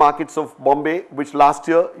municipal markets of Bombay, which last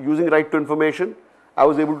year, using right to information, I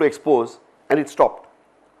was able to expose, and it stopped.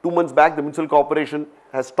 2 months back, the municipal corporation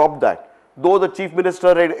has stopped that. Though the chief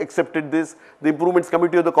minister had accepted this, the improvements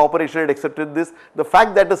committee of the corporation had accepted this, the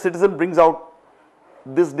fact that a citizen brings out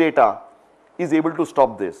this data is able to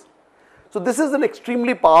stop this. So this is an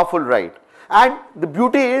extremely powerful right. And the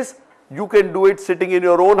beauty is, you can do it sitting in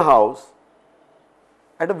your own house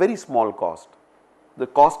at a very small cost. The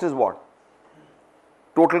cost is what?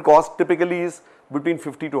 Total cost typically is between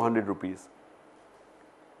 50 to 100 rupees.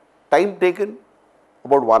 Time taken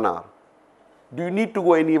about 1 hour. Do you need to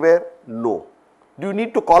go anywhere? No. Do you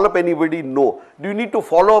need to call up anybody? No. Do you need to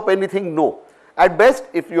follow up anything? No. At best,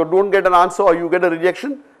 if you don't get an answer or you get a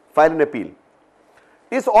rejection, file an appeal.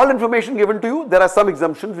 Is all information given to you? There are some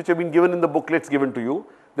exemptions which have been given in the booklets given to you.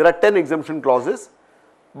 There are 10 exemption clauses,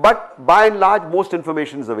 but by and large most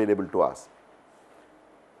information is available to us.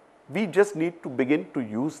 We just need to begin to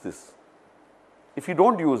use this. If you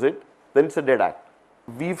don't use it, then it's a dead act.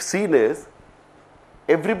 We've seen is,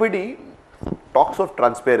 everybody talks of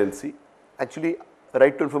transparency. Actually,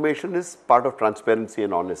 right to information is part of transparency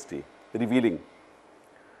and honesty, revealing.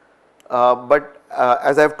 But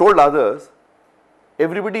as I have told others,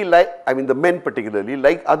 everybody the men particularly,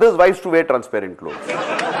 like others' wives to wear transparent clothes.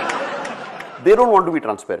 They don't want to be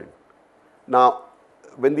transparent. Now,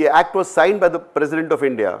 when the act was signed by the President of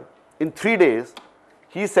India, in 3 days,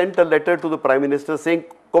 he sent a letter to the Prime Minister saying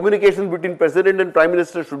communications between President and Prime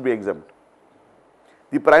Minister should be exempt.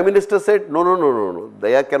 The Prime Minister said, no,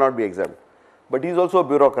 they cannot be exempt. But he is also a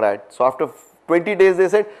bureaucrat. So after 20 days, they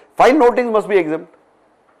said, file notings must be exempt.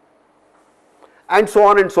 And so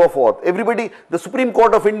on and so forth. Everybody, the Supreme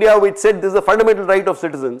Court of India, which said this is a fundamental right of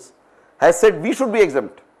citizens, has said we should be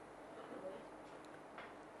exempt.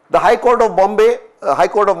 The High Court of Bombay, High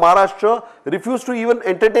Court of Maharashtra refused to even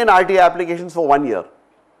entertain RTI applications for 1 year.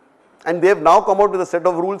 And they have now come out with a set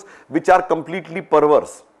of rules which are completely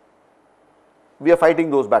perverse. We are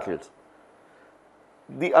fighting those battles.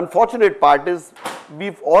 The unfortunate part is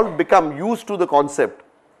we've all become used to the concept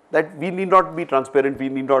that we need not be transparent, we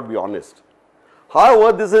need not be honest.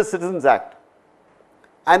 However, this is a Citizens Act,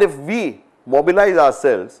 and if we mobilize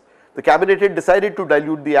ourselves, the cabinet had decided to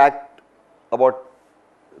dilute the act about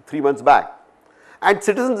 3 months back, and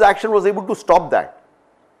Citizens Action was able to stop that,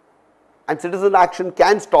 and Citizen Action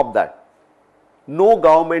can stop that. No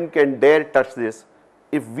government can dare touch this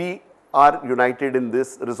if we are united in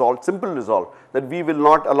this resolve, simple resolve, that we will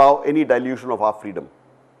not allow any dilution of our freedom.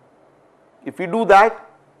 If we do that,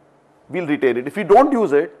 we'll retain it. If we don't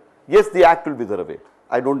use it, yes, the act will wither away.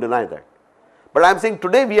 I don't deny that. But I am saying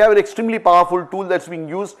today we have an extremely powerful tool that's being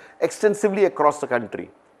used extensively across the country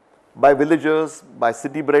by villagers, by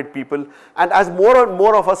city-bred people, and as more and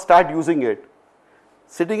more of us start using it,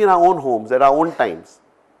 sitting in our own homes at our own times,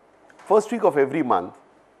 first week of every month,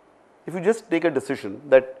 if you just take a decision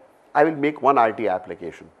that I will make one RT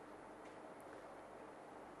application.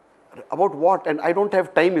 About what? And I don't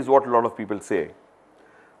have time is what a lot of people say.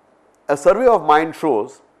 A survey of mine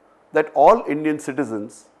shows that all Indian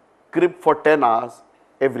citizens crib for 10 hours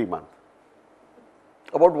every month.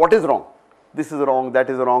 About what is wrong? This is wrong, that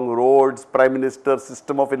is wrong, roads, Prime Minister,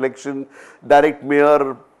 system of election, direct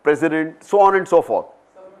mayor, president, so on and so forth.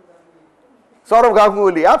 Saurav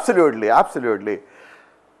Ganguly, absolutely, absolutely.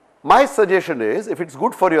 My suggestion is, if it's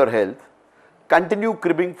good for your health, continue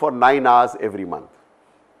cribbing for 9 hours every month.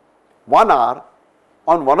 1 hour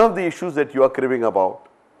on one of the issues that you are cribbing about,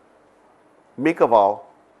 make a vow,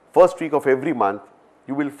 first week of every month,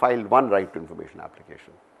 you will file one right to information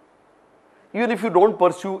application. Even if you don't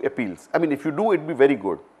pursue appeals, I mean, if you do, it will be very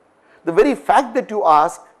good. The very fact that you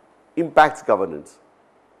ask impacts governance.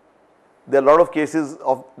 There are a lot of cases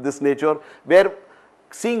of this nature where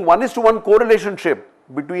seeing 1:1 correlationship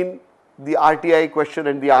between the RTI question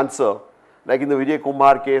and the answer, like in the Vijay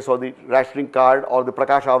Kumar case or the rationing card or the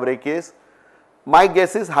Prakash Avre case, my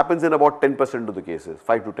guess is happens in about 10% of the cases,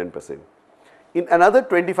 5 to 10%. In another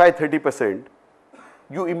 25-30%,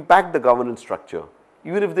 you impact the governance structure.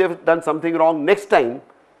 Even if they have done something wrong, next time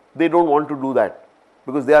they don't want to do that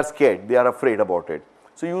because they are scared, they are afraid about it.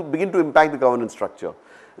 So you begin to impact the governance structure.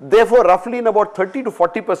 Therefore, roughly in about 30 to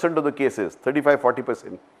 40% of the cases,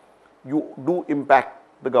 35-40%, you do impact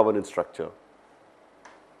the governance structure.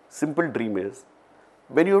 Simple dream is,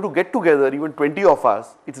 when you have to get together, even 20 of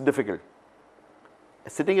us, it's difficult.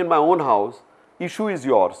 Sitting in my own house, issue is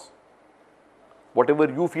yours.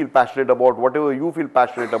 Whatever you feel passionate about, whatever you feel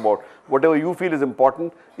passionate about, whatever you feel is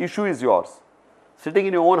important, issue is yours. Sitting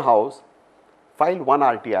in your own house, file one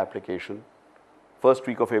RT application first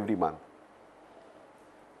week of every month.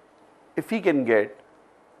 If we can get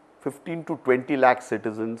 15 to 20 lakh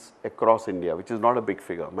citizens across India, which is not a big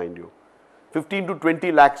figure, mind you, 15 to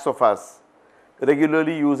 20 lakhs of us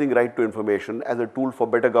regularly using right to information as a tool for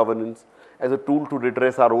better governance, as a tool to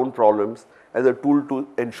redress our own problems, as a tool to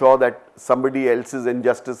ensure that somebody else's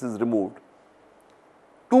injustice is removed.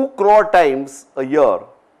 2 crore times a year,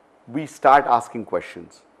 we start asking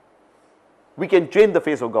questions. We can change the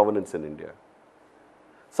face of governance in India.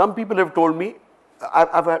 Some people have told me,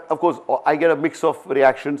 I've had, of course, I get a mix of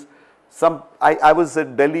reactions. I was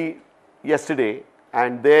at Delhi yesterday,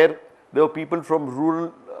 and there were people from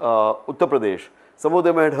rural Uttar Pradesh. Some of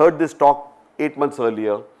them had heard this talk 8 months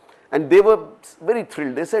earlier, and they were very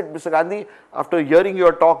thrilled. They said, Mr. Gandhi, after hearing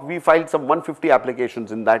your talk, we filed some 150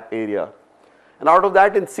 applications in that area. And out of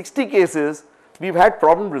that, in 60 cases, we've had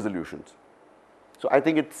problem resolutions. So I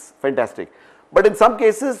think it's fantastic. But in some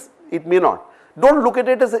cases, it may not. Don't look at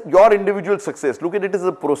it as your individual success. Look at it as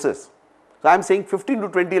a process. So I'm saying 15 to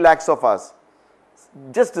 20 lakhs of us,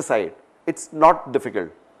 just decide. It's not difficult.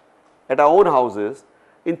 At our own houses,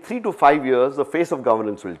 in 3 to 5 years, the face of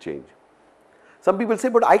governance will change. Some people say,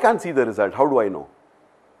 but I can't see the result. How do I know?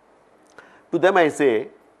 To them I say,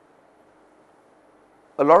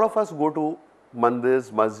 a lot of us go to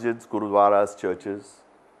mandirs, masjids, gurudwaras, churches,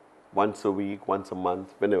 once a week, once a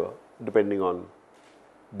month, whenever, depending on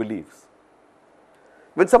beliefs.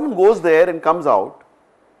 When someone goes there and comes out,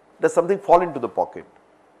 does something fall into the pocket?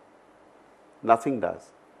 Nothing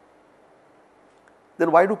does.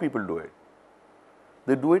 Then why do people do it?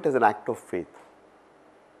 They do it as an act of faith.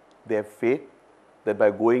 They have faith that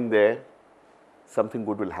by going there, something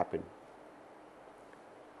good will happen.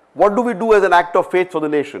 What do we do as an act of faith for the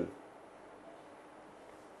nation?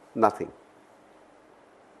 Nothing.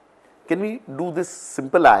 Can we do this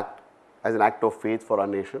simple act as an act of faith for our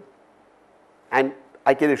nation? And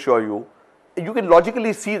I can assure you, you can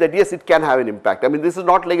logically see that yes, it can have an impact. I mean, this is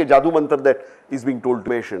not like a jadoo mantra that is being told to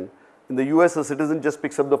nation. In the US, a citizen just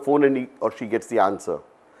picks up the phone and he or she gets the answer.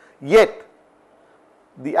 Yet,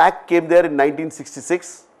 the act came there in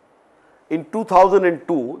 1966. In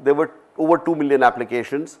 2002, there were over 2 million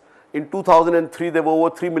applications. In 2003, there were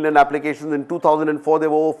over 3 million applications. In 2004, there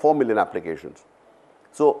were over 4 million applications.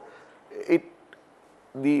 So,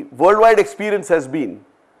 the worldwide experience has been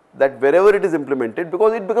that wherever it is implemented,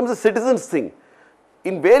 because it becomes a citizen's thing.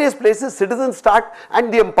 In various places, citizens start,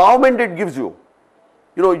 and the empowerment it gives you.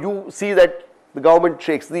 You know, you see that the government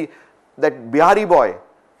shakes. That Bihari boy,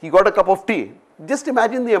 he got a cup of tea. Just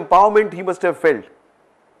imagine the empowerment he must have felt.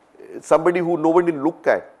 Somebody who nobody looked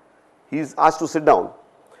at, he's asked to sit down.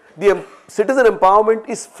 The citizen empowerment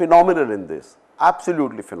is phenomenal in this,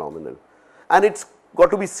 absolutely phenomenal. And it's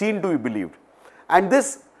got to be seen to be believed. And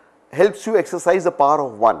this helps you exercise the power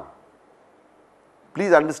of one.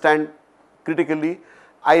 Please understand critically,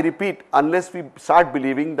 I repeat, unless we start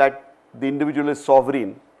believing that the individual is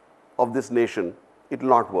sovereign of this nation, it will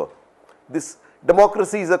not work. This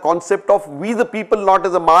democracy is a concept of we the people, not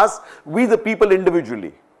as a mass, we the people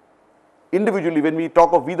individually. Individually, when we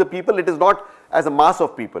talk of we the people, it is not as a mass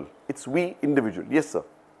of people, it's we individually. Yes, sir.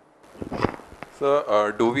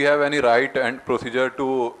 Sir, do we have any right and procedure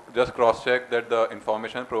to just cross-check that the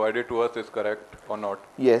information provided to us is correct or not?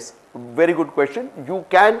 Yes, very good question. You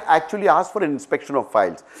can actually ask for an inspection of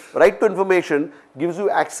files. Right to information gives you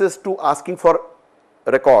access to asking for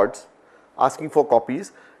records, asking for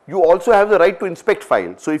copies. You also have the right to inspect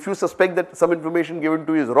files. So if you suspect that some information given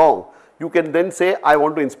to you is wrong, you can then say, I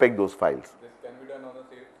want to inspect those files. This can be done on the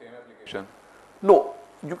same application? No,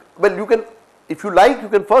 you can, if you like, you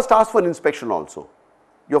can first ask for an inspection also.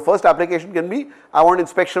 Your first application can be, I want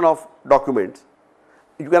inspection of documents.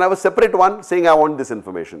 You can have a separate one saying, I want this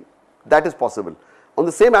information. That is possible. On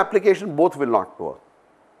the same application, both will not work.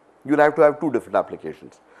 You will have to have 2 different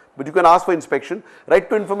applications. But you can ask for inspection. Right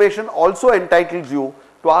to information also entitles you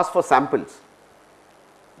to ask for samples.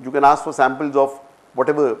 You can ask for samples of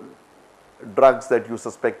whatever drugs that you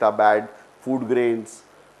suspect are bad, food grains,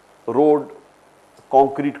 road,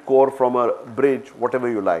 concrete core from a bridge, whatever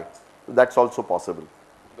you like. That's also possible.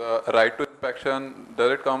 The right to inspection,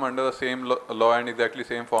 does it come under the same law and exactly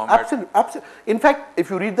same format? Absolutely, absolutely. In fact, if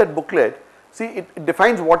you read that booklet, see, it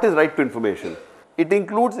defines what is right to information. It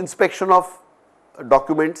includes inspection of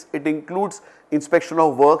documents, it includes inspection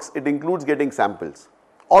of works, it includes getting samples.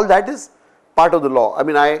 All that is part of the law. I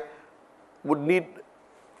mean, I would need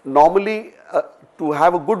normally to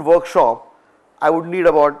have a good workshop, I would need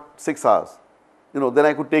about 6 hours. You know, then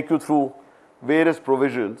I could take you through various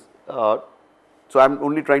provisions. So I'm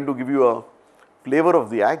only trying to give you a flavor of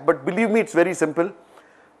the act, but believe me, it's very simple.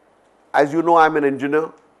 As you know, I'm an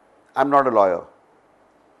engineer, I'm not a lawyer.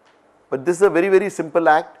 But this is a very, very simple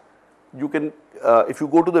act. You can, if you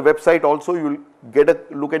go to the website also, you will get a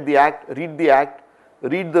look at the act, read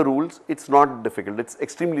the rules. It's not difficult, it's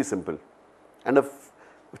extremely simple. And a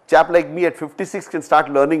chap like me at 56 can start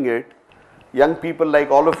learning it. Young people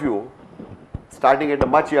like all of you, starting at a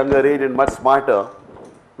much younger age and much smarter,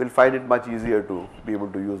 will find it much easier to be able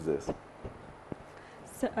to use this.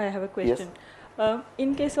 So I have a question. Yes.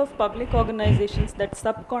 In case of public organizations that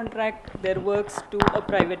subcontract their works to a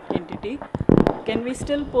private entity, can we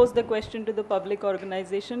still pose the question to the public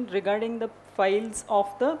organization regarding the files of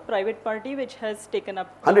the private party which has taken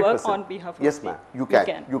up the work on behalf of Yes, the ma'am. You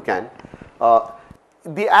can.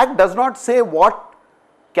 The act does not say what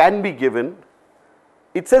can be given.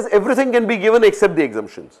 It says everything can be given except the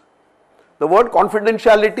exemptions. The word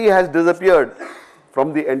confidentiality has disappeared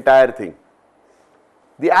from the entire thing.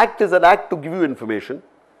 The act is an act to give you information.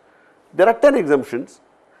 There are 10 exemptions.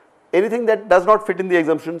 Anything that does not fit in the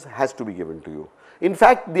exemptions has to be given to you. In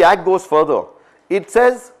fact, the act goes further. It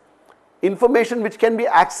says information which can be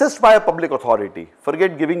accessed by a public authority.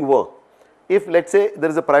 Forget giving work. If, let's say, there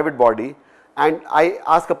is a private body and I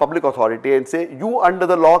ask a public authority and say, you under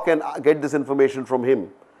the law can get this information from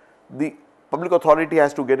him, the public authority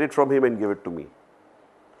has to get it from him and give it to me.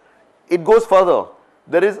 It goes further.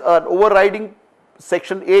 There is an overriding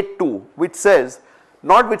section 8.2 which says,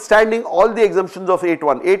 notwithstanding all the exemptions of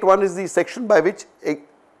 8.1, 8.1 is the section by which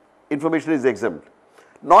information is exempt.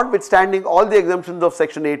 Notwithstanding all the exemptions of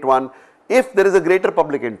section 8.1, if there is a greater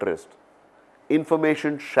public interest,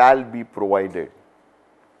 information shall be provided.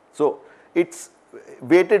 So it's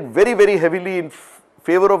weighted very, very heavily in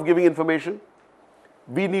favor of giving information.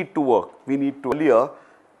 We need to work. We need to earlier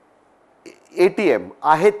ATM,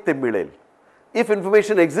 ahette milel. If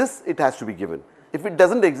information exists, it has to be given. If it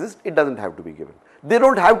doesn't exist, it doesn't have to be given. They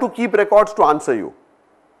don't have to keep records to answer you.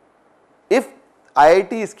 If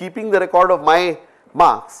IIT is keeping the record of my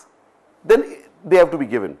marks, then they have to be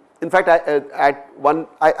given. In fact, I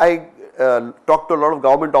talked to a lot of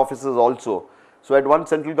government officers also. So at one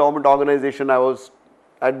central government organization, I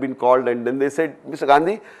had been called, and then they said, Mr.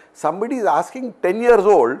 Gandhi, somebody is asking 10 years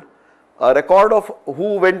old a record of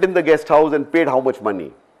who went in the guest house and paid how much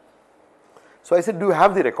money. So I said, do you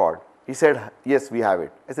have the record? He said, yes, we have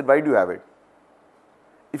it. I said, why do you have it?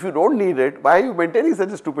 If you don't need it, why are you maintaining such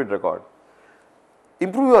a stupid record?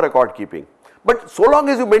 Improve your record keeping. But so long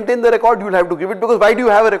as you maintain the record, you will have to give it, because why do you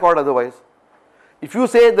have a record otherwise? If you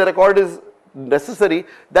say the record is necessary,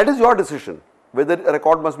 that is your decision. Whether a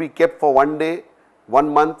record must be kept for 1 day, 1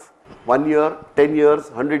 month, 1 year, 10 years,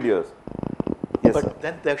 100 years. Yes, but sir.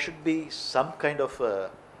 then there should be some kind of a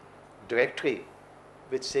directory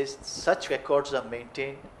which says such records are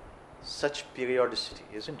maintained such periodicity,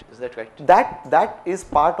 isn't that right? That is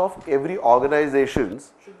part of every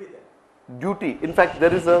organization's duty. In fact,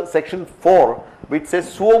 there is a section 4 which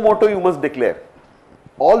says suo motu you must declare.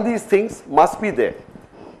 All these things must be there.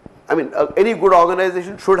 I mean, any good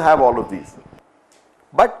organization should have all of these.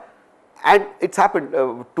 But, and it's happened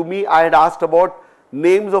to me, I had asked about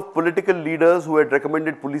names of political leaders who had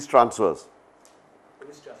recommended police transfers.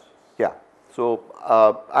 Yeah. So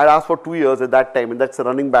I asked for 2 years at that time, and that's a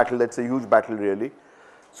running battle. That's a huge battle, really.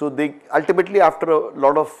 So they ultimately, after a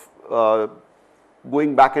lot of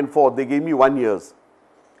going back and forth, they gave me 1 year,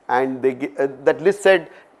 and they that list said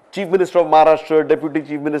Chief Minister of Maharashtra, Deputy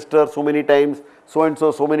Chief Minister so many times, so and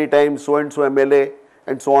so many times, so and so MLA,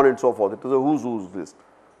 and so on and so forth. It was a who's list.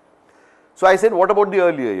 So I said, what about the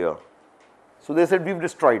earlier year? So they said, we've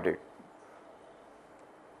destroyed it.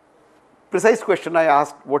 Precise question I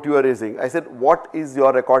asked what you are raising. I said, what is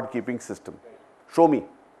your record keeping system? Show me.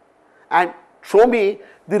 And show me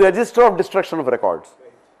the register of destruction of records.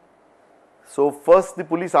 So first the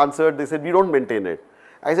police answered, they said, we don't maintain it.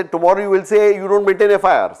 I said, tomorrow you will say you don't maintain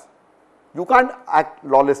FIRs. You can't act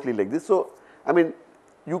lawlessly like this. So, I mean,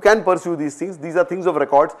 you can pursue these things. These are things of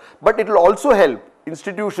records, but it will also help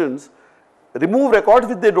institutions remove records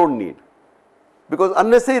which they don't need, because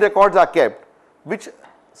unnecessary records are kept which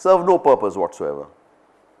serve no purpose whatsoever.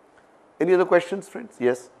 Any other questions, friends?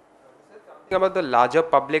 Yes. Something about the larger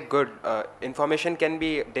public good, information can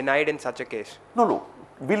be denied in such a case? No,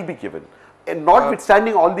 will be given. And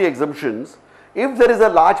notwithstanding all the exemptions, if there is a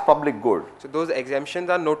large public good. So those exemptions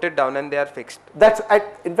are noted down and they are fixed? That's,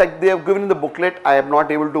 in fact, they have given in the booklet. I am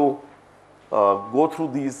not able to go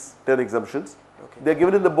through these 10 exemptions. Okay. They are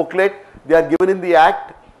given in the booklet, they are given in the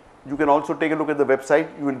act. You can also take a look at the website,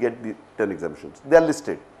 you will get the 10 exemptions. They are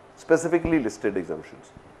listed, specifically listed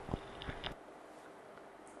exemptions.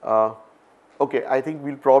 Okay, I think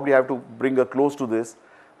we'll probably have to bring a close to this.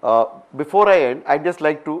 Before I end, I'd just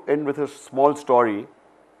like to end with a small story.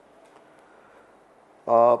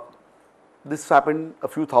 This happened a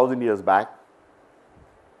few thousand years back.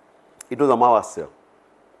 It was Amavasya,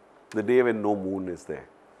 the day when no moon is there.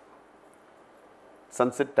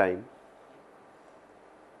 Sunset time.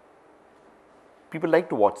 People like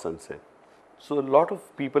to watch sunset. So a lot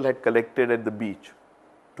of people had collected at the beach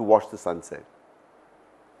to watch the sunset.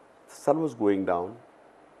 The sun was going down.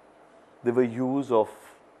 There were hues of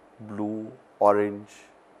blue, orange,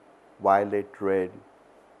 violet, red.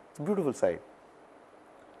 It's a beautiful sight.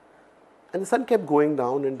 And the sun kept going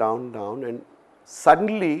down and down and down, and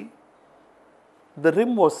suddenly the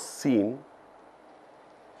rim was seen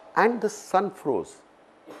and the sun froze.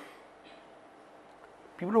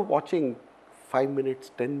 People were watching 5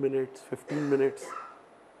 minutes, 10 minutes, 15 minutes,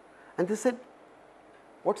 and they said,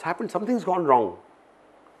 what's happened? Something's gone wrong.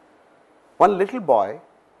 One little boy,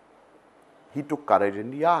 he took courage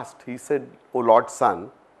and he asked, he said, "Oh Lord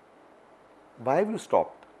Sun, why have you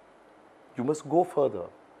stopped? You must go further."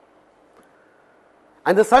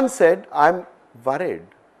 And the sun said, "I'm worried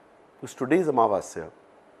because today is Amavasya,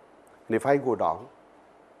 and if I go down,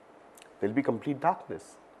 there will be complete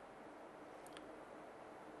darkness."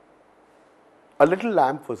 A little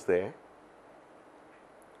lamp was there.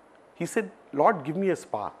 He said, "Lord, give me a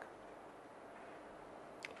spark.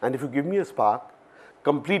 And if you give me a spark,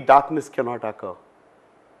 complete darkness cannot occur."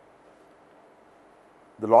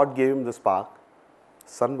 The Lord gave him the spark.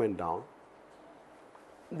 Sun went down.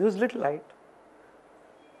 There was little light.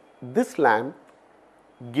 This lamp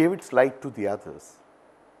gave its light to the others.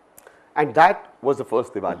 And that was the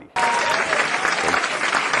first Diwali. Thank you.